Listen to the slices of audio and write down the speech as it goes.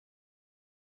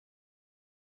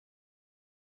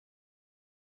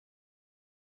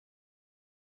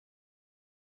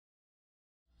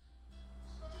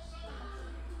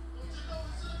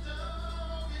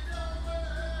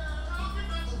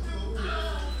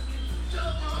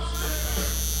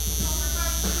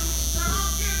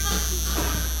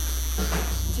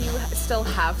still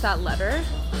have that letter?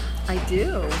 I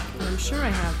do. I'm sure I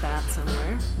have that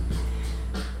somewhere.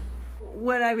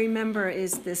 What I remember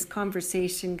is this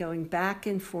conversation going back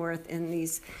and forth, and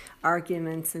these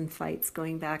arguments and fights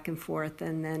going back and forth.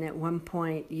 And then at one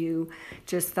point you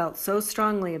just felt so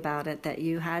strongly about it that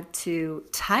you had to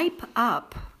type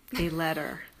up a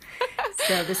letter.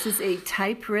 So this is a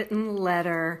typewritten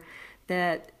letter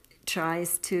that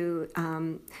tries to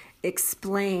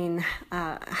explain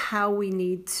how we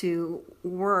need to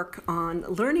work on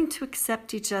learning to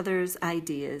accept each other's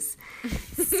ideas.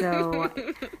 So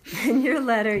in your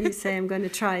letter, you say, I'm going to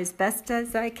try as best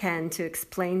as I can to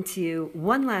explain to you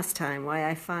one last time why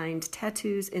I find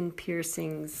tattoos and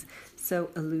piercings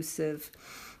so elusive.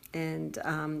 And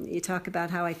you talk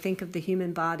about how I think of the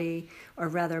human body, or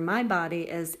rather my body,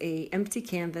 as a empty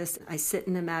canvas. I sit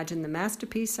and imagine the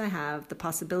masterpiece I have, the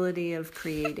possibility of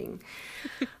creating.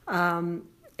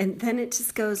 And then it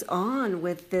just goes on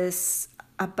with this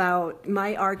about,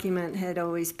 my argument had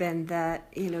always been that,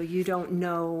 you don't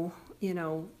know,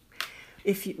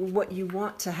 if what you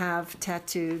want to have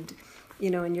tattooed,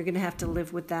 and you're going to have to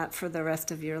live with that for the rest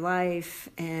of your life.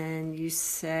 And you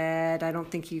said, I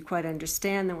don't think you quite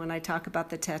understand that when I talk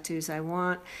about the tattoos I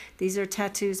want, these are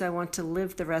tattoos I want to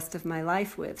live the rest of my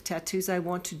life with, tattoos I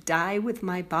want to die with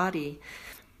my body.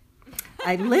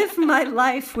 I live my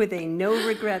life with a no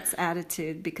regrets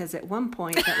attitude, because at one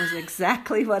point that was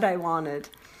exactly what I wanted.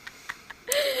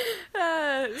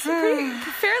 It's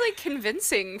fairly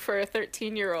convincing for a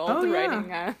 13-year-old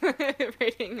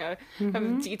writing a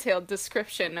detailed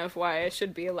description of why I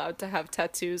should be allowed to have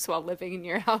tattoos while living in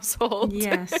your household.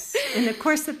 Yes. And of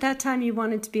course, at that time, you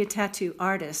wanted to be a tattoo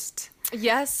artist.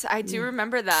 Yes, I do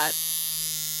remember that.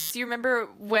 Do you remember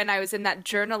when I was in that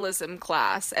journalism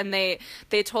class and they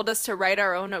told us to write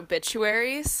our own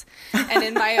obituaries? And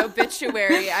in my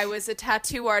obituary, I was a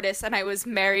tattoo artist and I was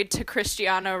married to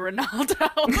Cristiano Ronaldo.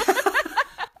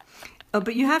 Oh,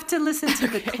 but you have to listen to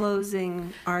the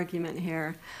closing argument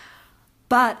here.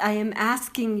 But I am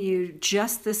asking you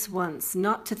just this once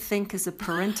not to think as a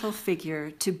parental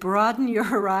figure, to broaden your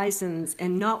horizons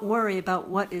and not worry about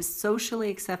what is socially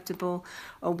acceptable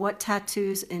or what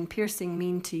tattoos and piercing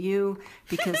mean to you,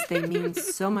 because they mean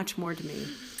so much more to me.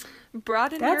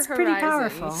 Broaden That's your pretty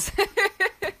horizons. powerful.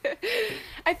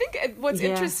 I think what's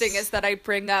interesting is that I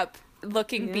bring up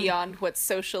looking beyond what's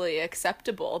socially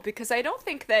acceptable, because I don't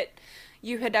think that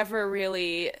you had ever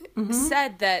really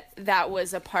said that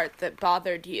was a part that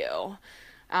bothered you.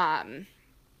 I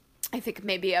think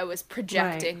maybe I was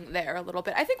projecting there a little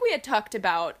bit. I think we had talked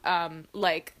about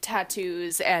like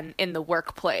tattoos and in the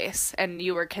workplace, and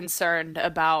you were concerned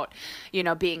about,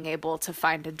 being able to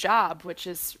find a job, which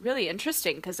is really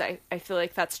interesting because I feel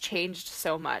like that's changed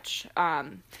so much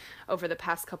over the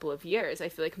past couple of years. I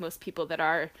feel like most people that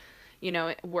are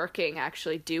working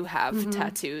actually do have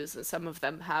tattoos. Some of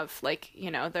them have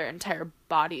their entire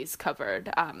bodies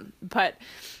covered. But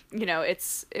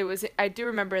I do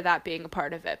remember that being a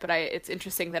part of it, but it's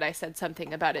interesting that I said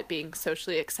something about it being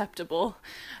socially acceptable.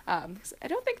 'Cause I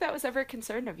don't think that was ever a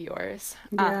concern of yours.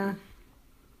 Yeah.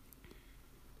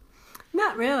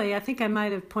 Not really. I think I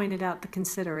might have pointed out the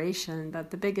consideration, but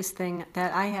the biggest thing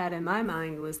that I had in my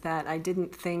mind was that I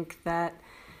didn't think that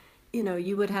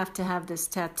you would have to have this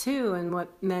tattoo, and what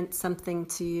meant something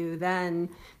to you then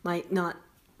might not,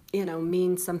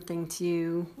 mean something to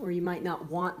you, or you might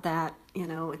not want that,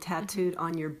 tattooed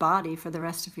on your body for the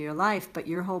rest of your life. But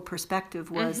your whole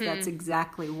perspective was that's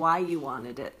exactly why you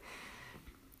wanted it.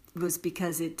 It was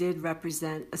because it did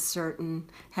represent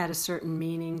had a certain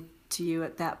meaning to you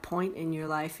at that point in your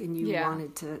life, and you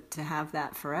wanted to have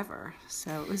that forever.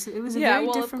 So it was a very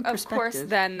different perspective. Of course,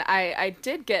 then I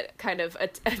did get kind of a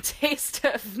taste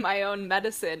of my own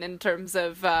medicine in terms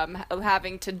of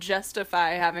having to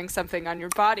justify having something on your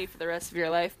body for the rest of your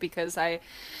life, because I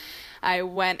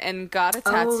went and got a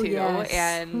tattoo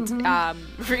and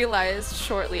realized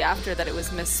shortly after that it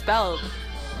was misspelled.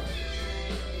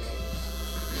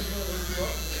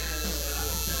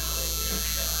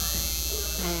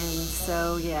 And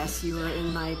so, yes, you were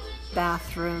in my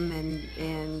bathroom,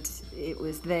 and it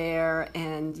was there,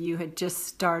 and you had just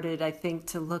started, I think,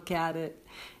 to look at it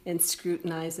and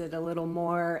scrutinize it a little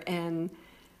more, and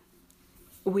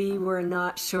we were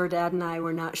not sure, Dad and I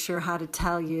were not sure how to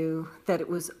tell you that it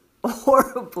was a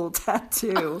horrible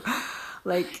tattoo.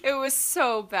 It was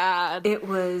so bad. It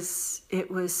was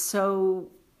so,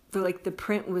 the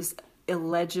print was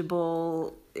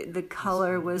illegible. The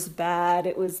color was bad.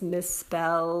 It was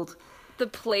misspelled. The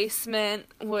placement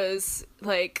was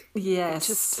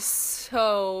just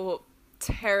so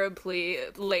terribly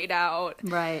laid out.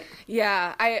 Right.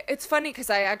 Yeah, it's funny because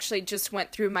I actually just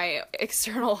went through my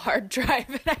external hard drive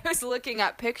and I was looking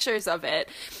at pictures of it,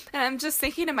 and I'm just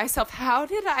thinking to myself, how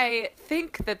did I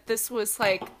think that this was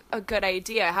like a good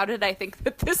idea? How did I think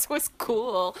that this was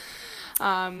cool?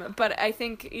 But I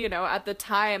think, you know, at the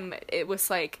time it was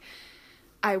like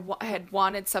I had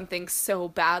wanted something so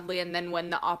badly, and then when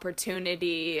the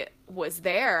opportunity was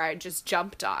there, I just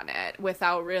jumped on it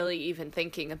without really even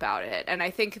thinking about it. And I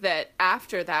think that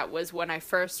after that was when I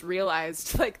first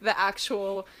realized, like, the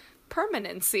actual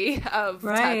permanency of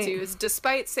tattoos,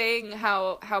 despite saying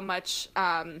how much,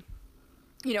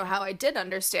 you know, how I did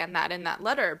understand that in that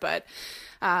letter. But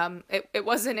it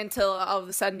wasn't until all of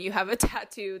a sudden you have a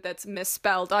tattoo that's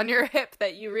misspelled on your hip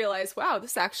that you realize, wow,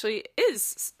 this actually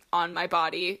is on my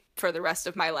body for the rest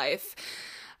of my life.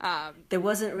 There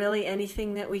wasn't really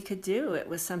anything that we could do. It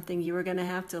was something you were going to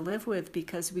have to live with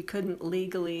because we couldn't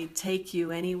legally take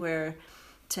you anywhere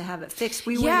to have it fixed.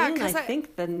 We went in, I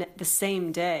think, the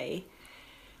same day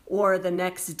or the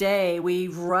next day. We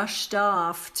rushed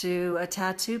off to a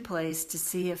tattoo place to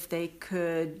see if they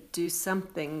could do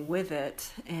something with it,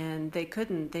 and they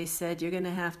couldn't. They said, you're going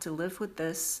to have to live with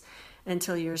this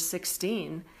until you're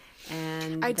 16.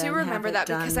 And I do remember that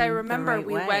because I remember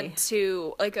we went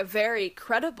to like a very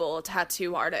credible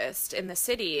tattoo artist in the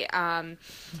city, and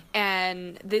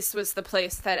this was the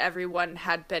place that everyone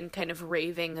had been kind of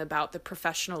raving about the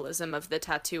professionalism of the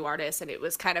tattoo artist, and it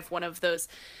was kind of one of those,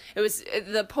 it was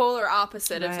the polar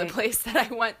opposite of the place that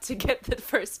I went to get the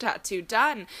first tattoo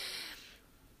done.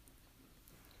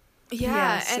 Yeah,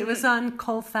 yes, and it was on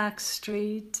Colfax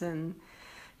Street, and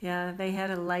yeah, they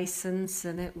had a license,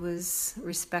 and it was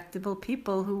respectable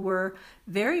people who were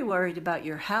very worried about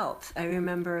your health. I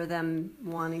remember them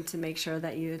wanting to make sure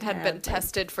that you had been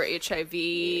tested for HIV,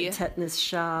 tetanus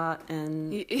shot,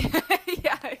 and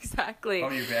yeah, exactly.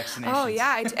 Oh, your vaccinations. Oh,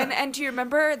 yeah, and do you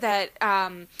remember that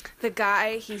the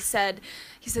guy? He said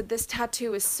this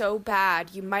tattoo is so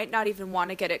bad, you might not even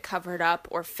want to get it covered up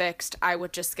or fixed. I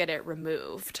would just get it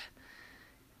removed.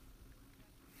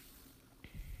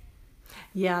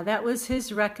 Yeah, that was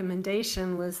his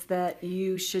recommendation, was that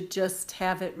you should just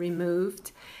have it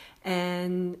removed.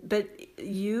 But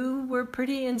you were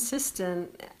pretty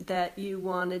insistent that you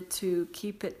wanted to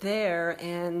keep it there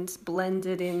and blend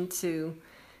it into,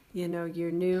 you know,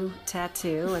 your new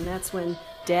tattoo. And that's when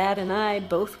Dad and I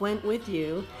both went with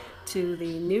you to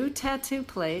the new tattoo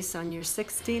place on your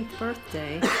 16th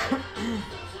birthday.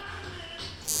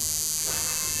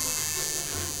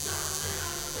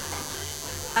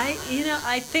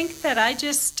 I think that I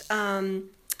just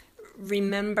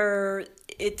remember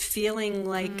it feeling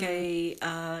like a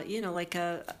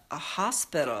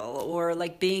hospital, or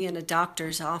like being in a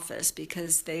doctor's office,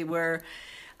 because it was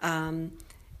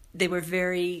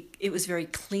very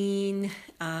clean.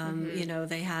 You know,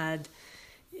 they had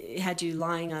you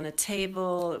lying on a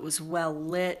table. It was well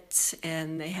lit,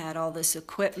 and they had all this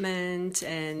equipment,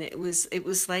 and it was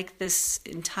like this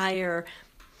entire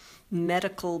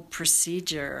medical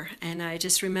procedure. And I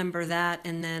just remember that,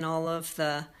 and then all of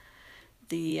the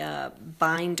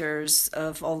binders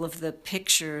of all of the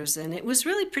pictures, and it was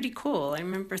really pretty cool. I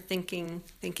remember thinking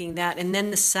that, and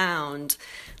then the sound,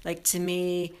 like, to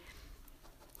me,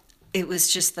 it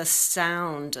was just the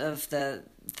sound of the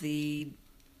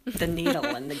needle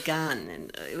and the gun,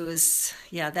 and it was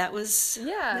that was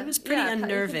pretty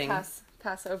unnerving. You can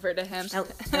pass over to him.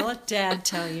 I'll let Dad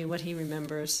tell you what he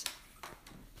remembers.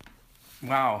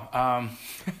 Wow.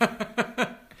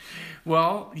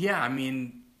 Well, yeah, I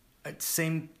mean,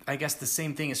 I guess the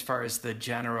same thing as far as the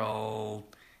general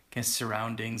kind of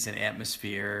surroundings and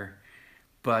atmosphere.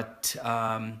 But,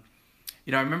 I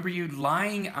remember you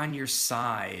lying on your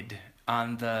side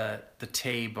on the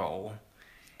table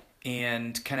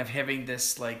and kind of having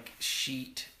this, like,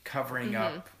 sheet covering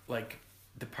up, like,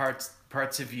 the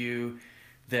parts of you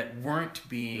that weren't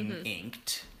being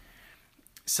inked.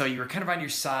 So you were kind of on your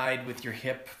side with your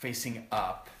hip facing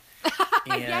up.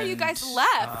 And, yeah, you guys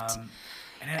left.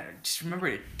 And I just remember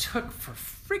it took for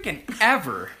freaking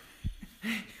ever.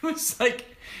 It was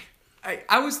like,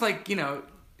 I was like,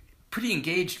 pretty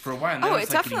engaged for a while. And it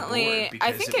definitely,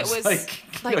 I think it was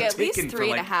like at least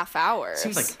 3.5 hours. It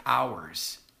seems like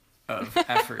hours of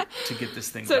effort to get this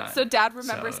thing done. So Dad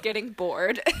remembers getting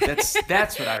bored. That's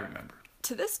what I remember.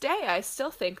 To this day, I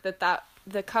still think that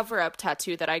the cover-up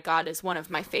tattoo that I got is one of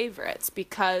my favorites,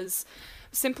 because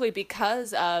simply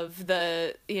because of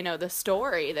the, the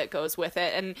story that goes with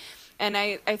it. And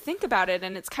I think about it,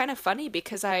 and it's kind of funny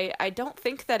because I don't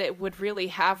think that it would really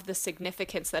have the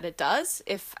significance that it does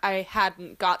if I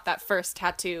hadn't got that first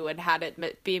tattoo and had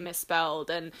it be misspelled,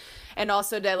 and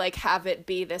also to like have it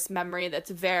be this memory that's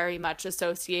very much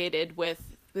associated with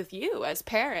you as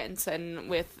parents and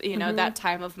with, that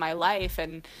time of my life.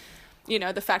 And,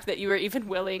 the fact that you were even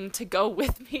willing to go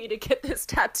with me to get this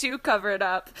tattoo covered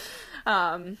up,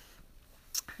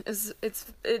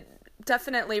 it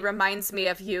definitely reminds me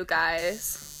of you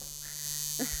guys.